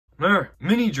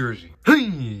Mini jersey.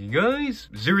 Hey guys,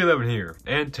 zeeree11 here,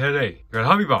 and today we got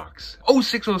Hobby Box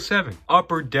 0607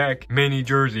 Upper Deck Mini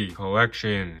Jersey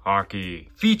Collection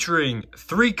Hockey, featuring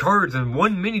 3 cards and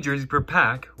 1 mini jersey per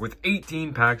pack with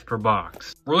 18 packs per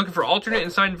box. We're looking for alternate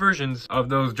and signed versions of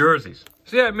those jerseys.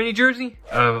 So yeah, mini jersey,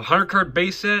 100 card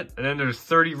base set, and then there's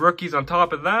 30 rookies on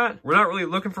top of that. We're not really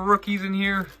looking for rookies in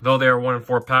here, though they are 1 in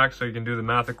 4 packs, so you can do the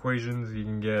math equations. You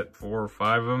can get 4 or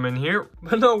 5 of them in here.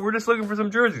 But no, we're just looking for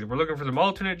some jerseys. We're looking for some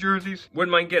alternate jerseys.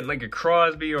 Wouldn't mind getting like a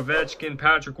Crosby, Ovechkin,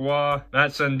 Patrick Waugh,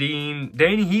 Matt Sundin.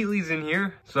 Danny Heatley's in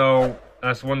here, so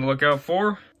that's one to look out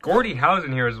for. Gordie Howe's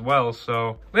in here as well,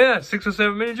 so yeah,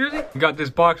 607 mini jersey. We got this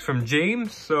box from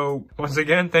James, so once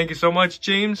again, thank you so much,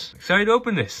 James. Excited to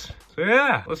open this. So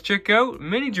yeah, let's check out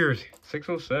mini jersey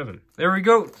 607. There we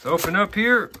go. Let's open up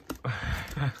here. Look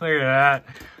at that.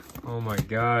 Oh my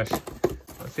gosh.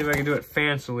 Let's see if I can do it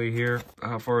fancily here.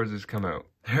 How far does this come out?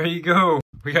 There you go.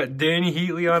 We got Danny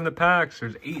Heatley on the packs.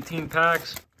 There's 18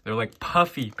 packs. They're like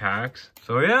puffy packs.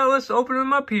 So yeah, let's open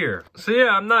them up here. So yeah,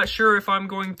 I'm not sure if I'm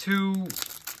going to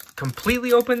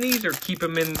completely open these or keep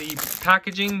them in the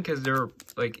packaging, because they're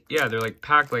like, yeah, they're like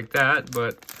packed like that.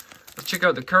 But let's check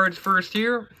out the cards first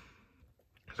here.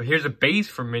 So here's a base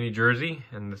for mini jersey,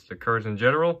 and this is the cards in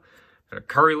general. Got a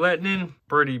Kari Lehtinen,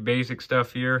 pretty basic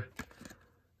stuff here.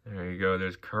 There you go,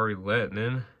 there's Kari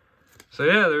Lehtinen. So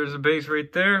yeah, there's a base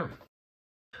right there.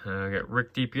 I got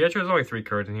Rick DiPietro, there's only 3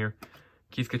 cards in here.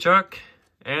 Keith Tkachuk,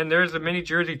 and there's a mini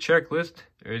jersey checklist.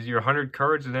 There's your 100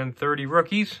 cards and then 30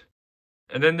 rookies.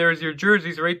 And then there's your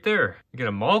jerseys right there. You get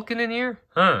a Malkin in here?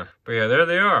 Huh. But yeah, there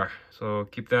they are. So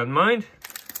keep that in mind.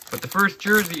 But the first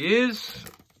jersey is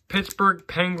Pittsburgh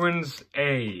Penguins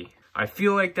A. I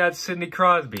feel like that's Sidney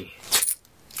Crosby.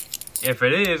 If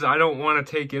it is, I don't want to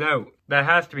take it out. That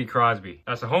has to be Crosby.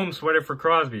 That's a home sweater for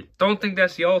Crosby. Don't think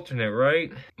that's the alternate,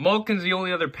 right? Malkin's the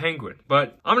only other Penguin.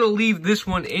 But I'm going to leave this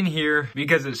one in here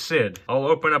because it's Sid. I'll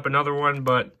open up another one,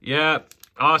 but yeah,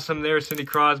 awesome there, Sidney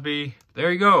Crosby. There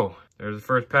you go. There's the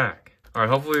first pack. All right,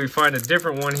 hopefully we find a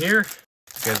different one here,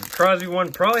 because the Crosby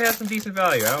one probably has some decent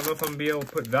value. I don't know if I'm going to be able to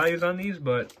put values on these,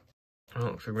 but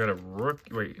oh, so we got a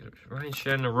rookie. Wait, Ryan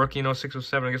Shannon, a rookie in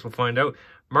 0607. I guess we'll find out.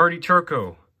 Marty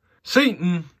Turco,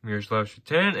 Satan, Miroslav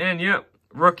Shatan, and yep,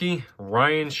 rookie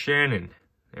Ryan Shannon.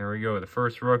 There we go, the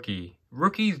first rookie.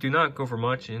 Rookies do not go for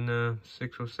much in the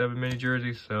 607 mini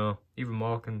jersey, so even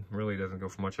Malkin really doesn't go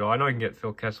for much at all. I know I can get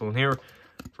Phil Kessel in here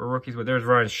for rookies, but there's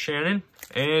Ryan Shannon.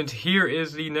 And here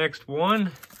is the next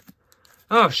one.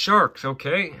 Oh, Sharks,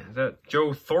 okay. Is that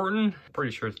Joe Thornton?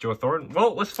 Pretty sure it's Joe Thornton.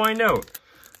 Well, let's find out.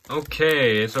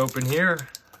 Okay, it's open here.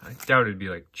 I doubt it'd be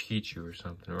like Chichu or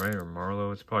something, right? Or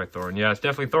Marlowe. It's probably Thornton. Yeah, it's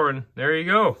definitely Thornton. There you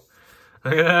go.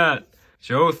 Look at that.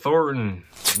 Joe Thornton.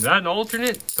 Is that an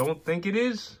alternate? Don't think it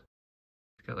is.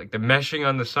 It's got like the meshing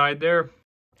on the side there.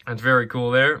 That's very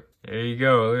cool there. There you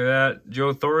go. Look at that.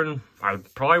 Joe Thornton. I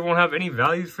probably won't have any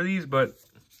values for these, but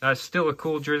that's still a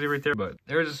cool jersey right there. But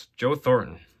there's Joe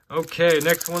Thornton. Okay,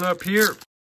 next one up here.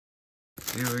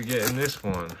 Let's see what we get in this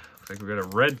one. Looks like we got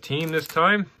a red team this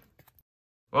time.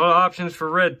 A lot of options for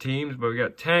red teams, but we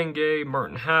got Tanguay,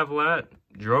 Martin Havlat,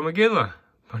 Joe McGinley.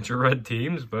 Bunch of red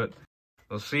teams, but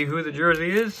we'll see who the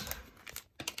jersey is.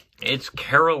 It's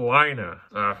Carolina.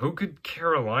 Who could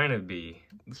Carolina be?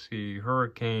 Let's see,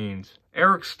 Hurricanes.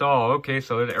 Eric Stahl. Okay,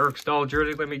 so there's Eric Stahl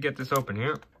jersey. Let me get this open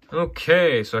here.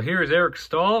 Okay, so here's Eric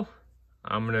Stahl.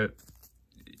 I'm gonna,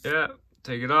 yeah,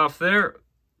 take it off there.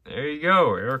 There you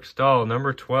go, Eric Stahl,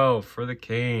 number 12 for the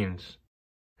Canes.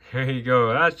 There you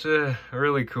go. That's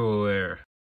really cool there.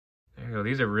 There you go.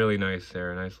 These are really nice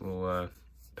there. Nice little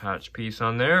patch piece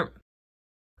on there.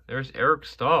 There's Eric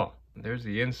Stahl. There's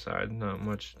the inside. Not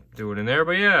much doing in there,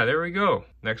 but yeah, there we go.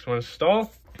 Next one is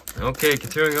Stahl. Okay,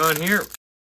 continuing on here.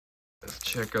 Let's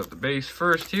check out the base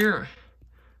first here.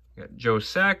 We got Joe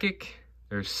Sakic.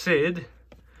 There's Sid.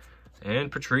 And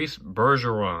Patrice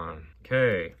Bergeron.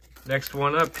 Okay. Next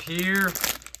one up here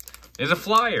is a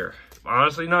Flyer.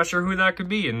 Honestly, not sure who that could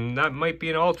be, and that might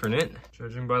be an alternate,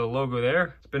 judging by the logo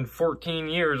there. It's been 14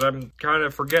 years. I'm kind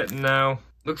of forgetting now.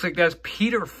 Looks like that's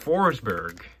Peter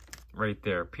Forsberg right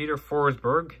there. Peter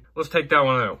Forsberg. Let's take that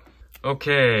one out.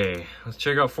 Okay, let's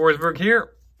check out Forsberg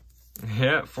here.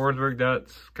 Yeah, Forsberg,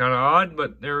 that's kind of odd,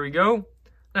 but there we go.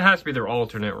 That has to be their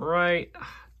alternate, right?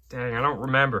 Dang, I don't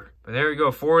remember. But there we go,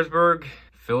 Forsberg,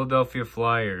 Philadelphia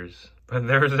Flyers. But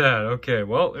there's that. Okay,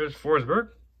 well, there's Forsberg.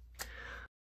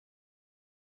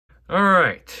 All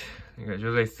right, you got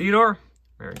Jose Theodore,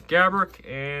 Aaron Gabrick,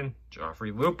 and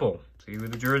Joffrey Lupul. See who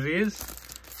the jersey is?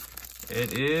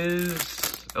 It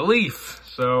is a Leaf.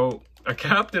 So a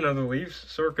captain of the Leafs,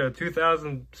 circa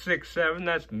 2006-07.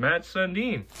 That's Matt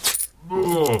Sundin.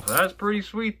 Oh, that's pretty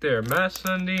sweet there, Matt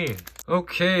Sundin.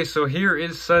 Okay, so here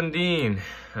is Sundin.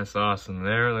 That's awesome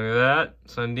there, look at that,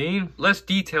 Sundin. Less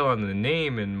detail on the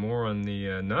name and more on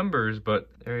the numbers, but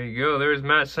there you go, there's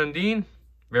Matt Sundin.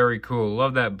 Very cool,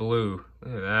 love that blue,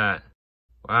 look at that.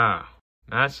 Wow,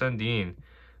 Matt Sundin.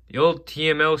 The old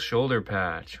TML shoulder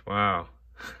patch, wow.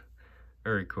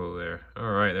 Very cool there.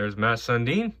 All right, there's Matt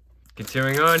Sundin.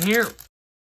 Continuing on here.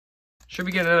 Should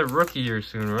be getting another rookie here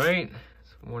soon, right?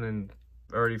 One in,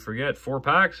 I already forget, 4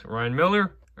 packs. Ryan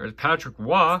Miller. There's Patrick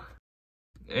Waugh.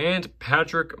 And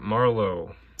Patrick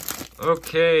Marleau.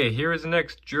 Okay, here is the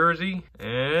next jersey.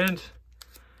 And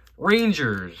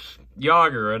Rangers.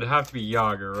 Yager. It'd have to be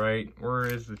Yager, right? Where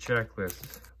is the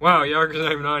checklist? Wow, Yager's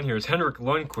not even on here. It's Henrik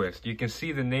Lundqvist. You can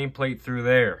see the nameplate through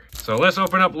there. So let's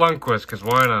open up Lundqvist, because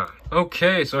why not?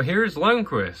 Okay, so here's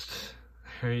Lundqvist.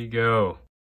 There you go.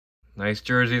 Nice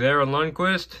jersey there on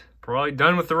Lundqvist. Probably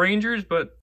done with the Rangers,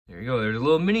 but there you go. There's a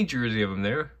little mini jersey of him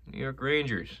there. New York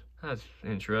Rangers. That's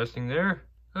interesting there.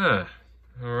 Huh.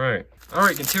 Alright.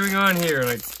 Alright, continuing on here.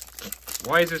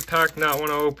 Why does this pack not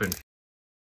want to open?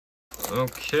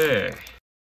 Okay.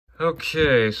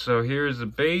 Okay, so here's the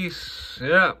base.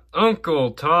 Yeah,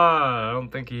 Uncle Todd. I don't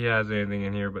think he has anything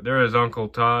in here, but there is Uncle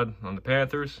Todd on the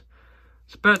Panthers.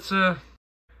 Spezza.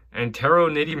 And Taro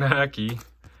Niittymaki.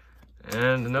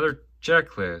 And another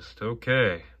checklist.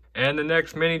 Okay. And the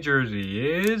next mini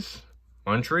jersey is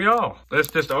Montreal. Let's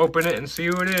just open it and see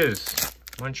who it is.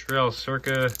 Montreal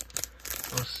circa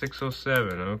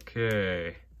 0607.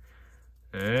 Okay.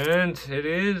 And it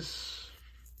is...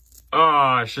 Oh,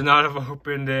 I should not have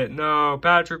opened it. No,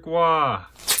 Patrick Waugh.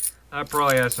 That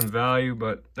probably has some value,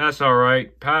 but that's all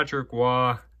right. Patrick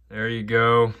Waugh. There you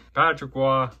go. Patrick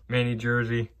Waugh, mini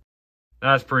jersey.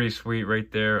 That's pretty sweet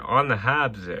right there on the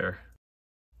Habs there.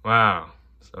 Wow.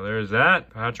 So there's that.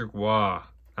 Patrick Waugh.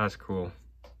 That's cool.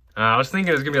 I was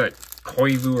thinking it was going to be like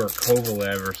Koivu or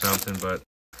Kovalev or something, but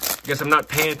I guess I'm not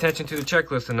paying attention to the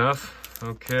checklist enough.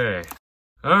 Okay.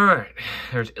 All right.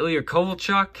 There's Ilya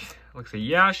Kovalchuk. Looks like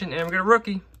Yashin, and we got a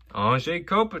rookie. Anze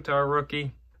Kopitar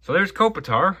rookie. So there's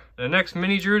Kopitar. The next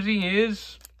mini jersey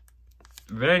is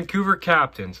Vancouver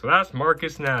captain. So that's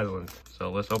Marcus Naslund.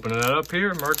 So let's open that up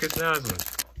here. Marcus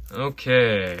Naslund.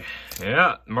 Okay.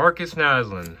 Yeah, Marcus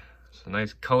Naslund. It's a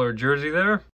nice colored jersey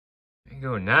there. There you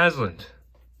go, Naslund.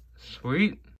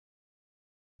 Sweet.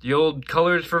 The old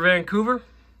colors for Vancouver.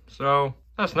 So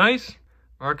that's nice.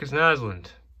 Marcus Naslund.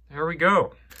 There we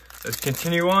go. Let's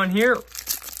continue on here.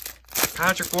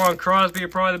 Patrick Waugh and Crosby are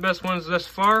probably the best ones thus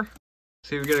far.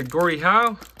 See if we get a Gordie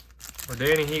Howe or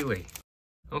Danny Heatley.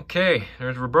 Okay,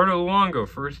 there's Roberto Luongo,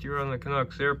 first year on the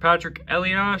Canucks there. Patrick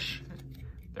Elias.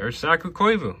 There's Saku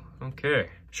Koivu. Okay.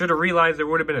 Should have realized there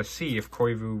would have been a C if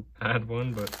Koivu had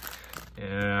one, but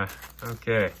yeah,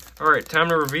 okay. Alright, time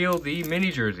to reveal the mini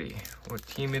jersey. What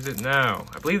team is it now?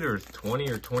 I believe there's 20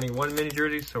 or 21 mini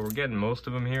jerseys, so we're getting most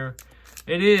of them here.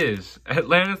 It is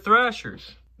Atlanta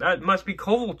Thrashers. That must be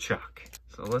Kovalchuk.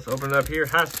 So let's open it up here.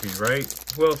 Has to be,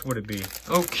 right? Who else would it be?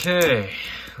 Okay,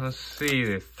 let's see.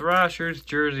 The Thrashers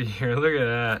jersey here. Look at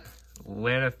that.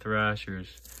 Atlanta Thrashers.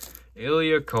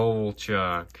 Ilya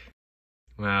Kovalchuk.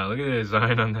 Wow, look at the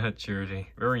design on that jersey.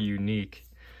 Very unique.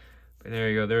 But there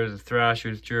you go. There's the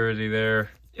Thrashers jersey there.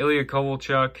 Ilya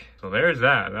Kovalchuk. So there's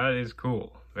that. That is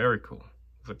cool. Very cool.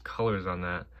 The colors on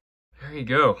that. There you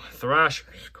go.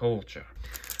 Thrashers. Kovalchuk.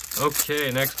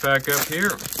 Okay, next pack up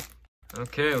here.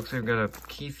 Okay, looks like we've got a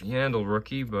Keith Yandel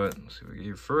rookie, but let's see what we get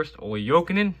here first. Olli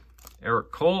Jokinen,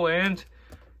 Eric Cole, and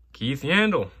Keith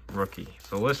Yandel rookie.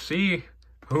 So let's see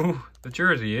who the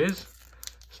jersey is.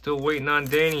 Still waiting on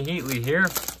Danny Heatley here.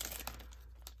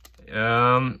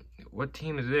 What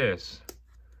team is this?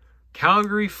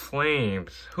 Calgary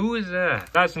Flames. Who is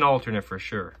that? That's an alternate for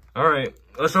sure. All right,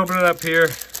 let's open it up here.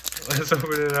 Let's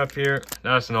open it up here.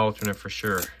 That's an alternate for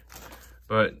sure.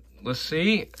 But let's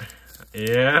see.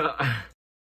 Yeah.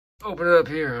 Open it up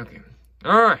here. Okay.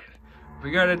 All right.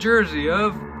 We got a jersey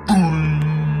of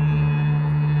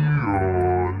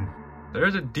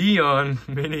There's a Dion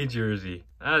mini jersey.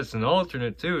 That's an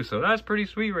alternate too, so that's pretty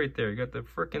sweet right there. You got the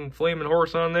freaking flaming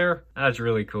horse on there. That's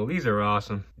really cool. These are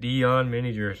awesome. Dion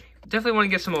mini jersey. Definitely want to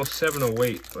get some 07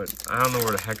 08, but I don't know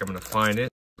where the heck I'm going to find it.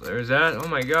 There's that. Oh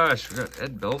my gosh. We got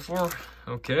Ed Belfour.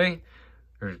 Okay.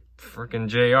 There's freaking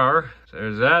JR. So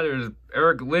there's that. There's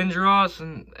Eric Lindros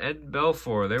and Ed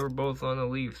Belfour. They were both on the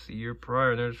Leafs the year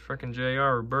prior. There's freaking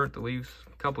JR who burnt the Leafs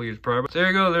a couple years prior. But there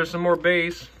you go. There's some more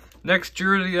base. Next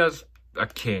jersey, that's a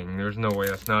King. There's no way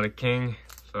that's not a King.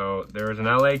 So there's an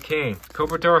LA King.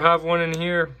 Kopitar have one in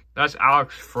here. That's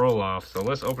Alex Frolov. So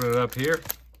let's open it up here.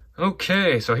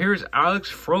 Okay, so here's Alex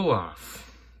Frolov.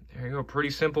 There you go, pretty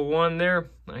simple one there.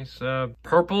 Nice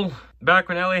purple. Back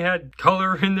when LA had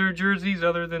color in their jerseys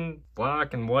other than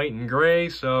black and white and gray,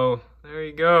 so there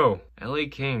you go. LA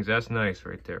Kings, that's nice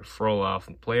right there. Frolov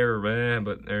and player, man,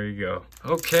 but there you go.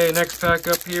 Okay, next pack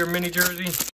up here, mini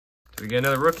jersey. Do we get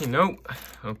another rookie? Nope.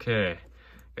 Okay.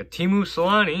 Got Teemu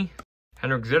Selanne,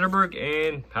 Henrik Zetterberg,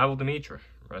 and Pavel Demitra.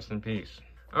 Rest in peace.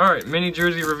 Alright, mini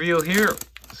jersey reveal here.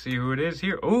 Let's see who it is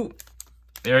here. Oh,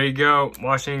 there you go.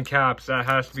 Washington Caps. That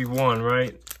has to be one,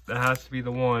 right? That has to be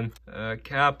the one.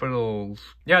 Capitals.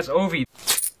 Yeah, it's Ovi.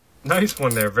 Nice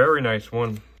one there. Very nice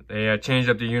one. They changed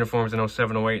up the uniforms in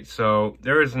 07-08. So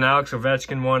there is an Alex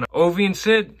Ovechkin one. Ovi and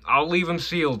Sid, I'll leave them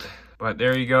sealed. But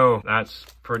there you go. That's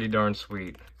pretty darn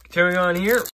sweet. Continuing on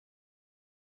here.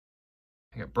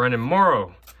 I got Brendan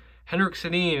Morrow, Henrik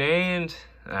Sedin, and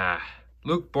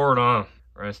Luc Bourdon.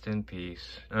 Rest in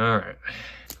peace. Alright.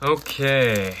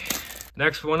 Okay.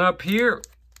 Next one up here.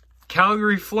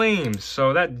 Calgary Flames.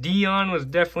 So that Dion was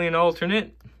definitely an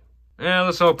alternate. Yeah,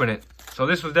 let's open it. So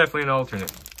this was definitely an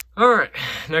alternate. Alright.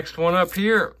 Next one up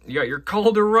here. You got your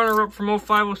Calder runner-up from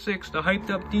 05-06. The hyped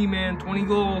up D-man. 20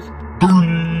 goals.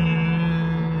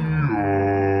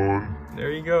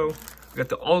 There you go. We got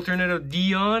the alternate of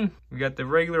Dion. We got the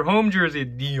regular home jersey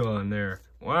of Dion there.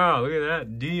 Wow, look at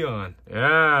that. Dion.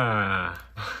 Yeah.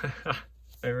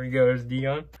 There we go. There's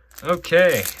Dion.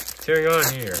 Okay. Continuing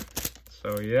on here.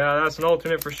 So, yeah, that's an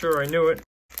alternate for sure. I knew it.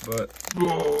 But,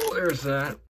 oh, there's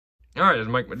that. All right, there's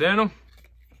Mike Modano.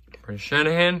 Brent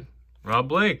Shanahan. Rob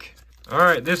Blake. All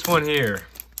right, this one here.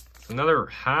 It's another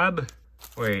Hab.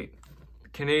 Wait.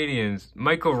 Canadians.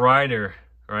 Michael Ryder.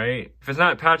 Right? If it's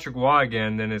not Patrick Waugh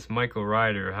again, then it's Michael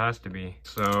Ryder. It has to be.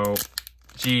 So,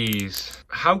 geez.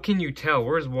 How can you tell?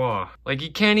 Where's Waugh? Like, you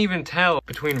can't even tell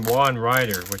between Waugh and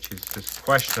Ryder, which is just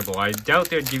questionable. I doubt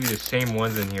they'd give you the same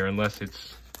ones in here unless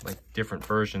it's, like, different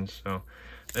versions. So,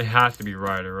 it has to be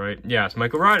Ryder, right? Yeah, it's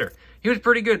Michael Ryder. He was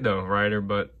pretty good, though, Ryder,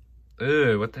 but...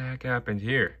 Ugh, what the heck happened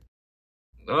here?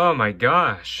 Oh, my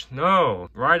gosh. No.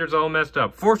 Ryder's all messed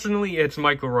up. Fortunately, it's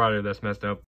Michael Ryder that's messed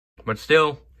up. But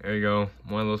still... There you go.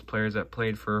 One of those players that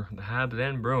played for the Habs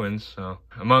and Bruins, so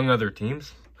among other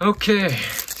teams. Okay,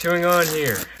 continuing on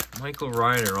here. Michael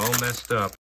Ryder, all messed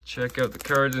up. Check out the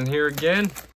cards in here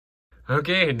again.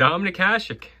 Okay, Dominic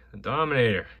Hasek, the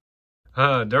Dominator.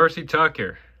 Darcy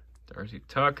Tucker. Darcy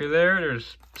Tucker there.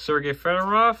 There's Sergei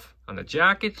Fedorov on the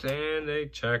jackets and a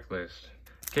checklist.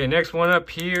 Okay, next one up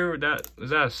here. Was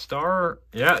that a star?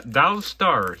 Yeah, Dallas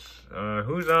Stars.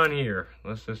 Who's on here?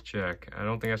 Let's just check. I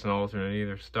don't think that's an alternate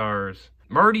either. Stars.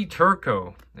 Marty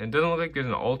Turco. It doesn't look like there's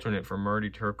an alternate for Marty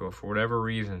Turco for whatever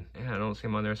reason. Yeah, I don't see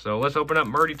him on there. So let's open up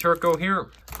Marty Turco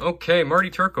here. Okay, Marty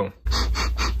Turco.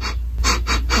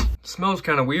 Smells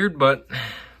kind of weird, but...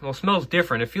 Well, smells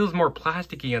different. It feels more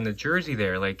plasticky on the jersey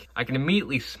there. Like, I can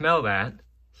immediately smell that.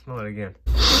 Smell it again.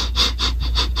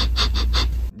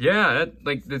 Yeah,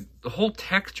 like the whole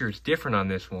texture is different on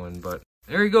this one, but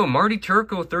there you go. Marty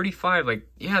Turco, 35. Like,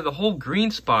 yeah, the whole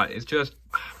green spot is just,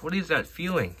 what is that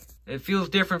feeling? It feels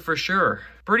different for sure.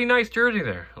 Pretty nice jersey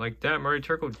there. Like that, Marty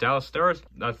Turco, Dallas Stars.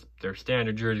 That's their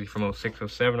standard jersey from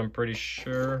 06-07, I'm pretty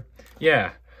sure.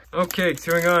 Yeah. Okay,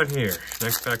 continuing on here.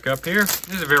 Next pack up here. This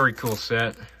is a very cool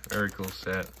set. Very cool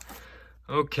set.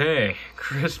 Okay,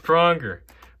 Chris Pronger,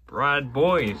 Brad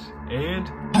Boyes, and...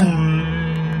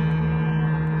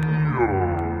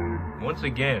 Once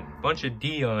again, bunch of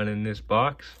Dion in this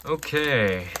box.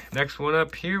 Okay, next one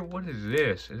up here. What is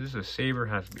this? Is this a Sabre?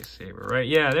 Has to be a Sabre, right?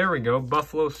 Yeah, there we go.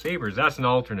 Buffalo Sabres. That's an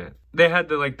alternate. They had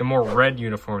the more red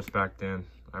uniforms back then.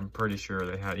 I'm pretty sure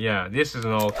they had. Yeah, this is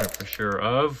an alternate for sure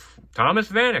of Thomas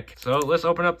Vanek. So let's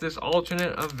open up this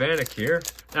alternate of Vanek here.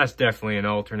 That's definitely an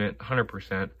alternate,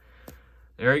 100%.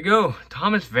 There you go.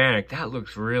 Thomas Vanek. That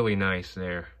looks really nice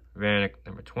there. Vanek,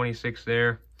 number 26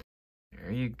 there.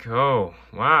 There you go.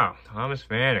 Wow, Thomas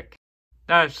Vanek.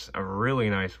 That's a really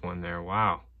nice one there.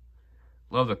 Wow.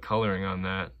 Love the coloring on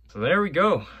that. So there we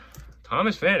go.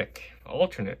 Thomas Vanek,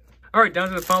 alternate. All right, down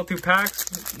to the final two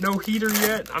packs. No heater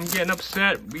yet. I'm getting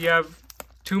upset. We have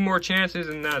two more chances,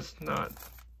 and that's not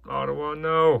Ottawa.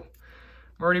 No.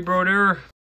 Marty Brodeur,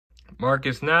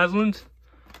 Marcus Naslund,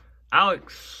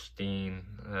 Alex Steen.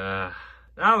 That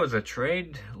was a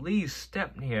trade. Lee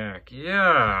Stepniak.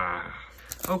 Yeah.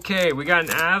 Okay, we got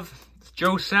an Av. It's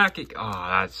Joe Sakic. Oh,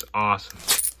 that's awesome.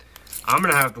 I'm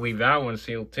going to have to leave that one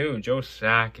sealed too. Joe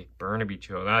Sakic, Burnaby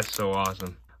Joe. That's so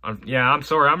awesome. Yeah, I'm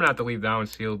sorry. I'm going to have to leave that one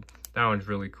sealed. That one's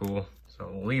really cool. So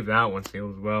we'll leave that one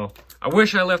sealed as well. I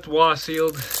wish I left Waugh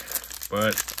sealed,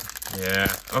 but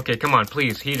yeah. Okay, come on,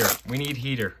 please. Heater. We need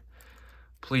heater.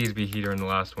 Please be heater in the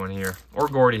last one here. Or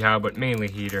Gordie Howe, but mainly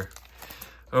heater.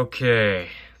 Okay.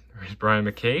 There's Brian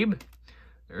McCabe.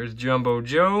 There's Jumbo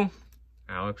Joe.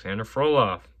 Alexander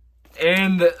Frolov.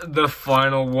 And the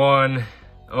final one.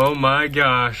 Oh my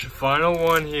gosh. Final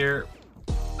one here.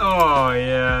 Oh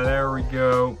yeah, there we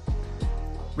go.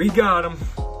 We got him.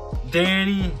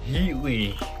 Danny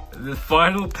Heatley. The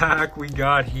final pack we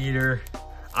got Heater.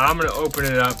 I'm gonna open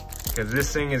it up because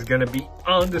this thing is gonna be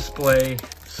on display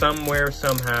somewhere,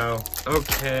 somehow.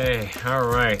 Okay, all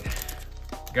right.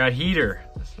 Got Heater.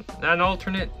 Is that an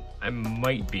alternate? I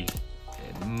might be.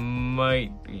 It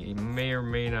might be. May or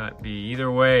may not be.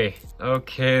 Either way.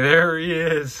 Okay, there he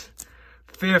is.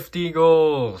 50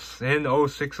 goals in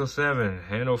 0607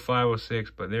 and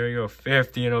 0506. But there you go.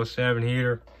 50 and 07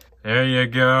 Heater. There you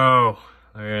go.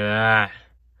 Look at that.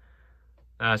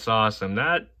 That's awesome.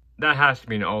 That has to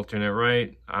be an alternate,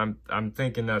 right? I'm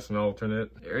thinking that's an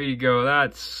alternate. There you go.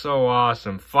 That's so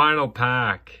awesome. Final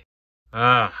pack.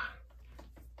 So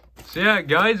yeah,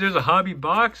 guys, there's a hobby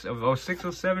box of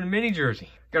 0607 mini jersey.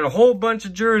 Got a whole bunch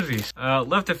of jerseys.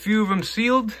 Left a few of them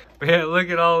sealed. But yeah,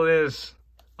 look at all this.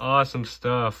 Awesome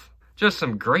stuff. Just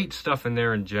some great stuff in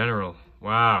there in general.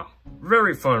 Wow.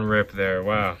 Very fun rip there.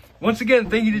 Wow. Once again,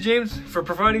 thank you to James for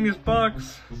providing this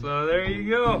box. So there you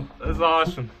go. That's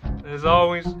awesome. As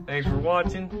always, thanks for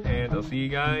watching, and I'll see you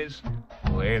guys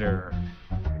later.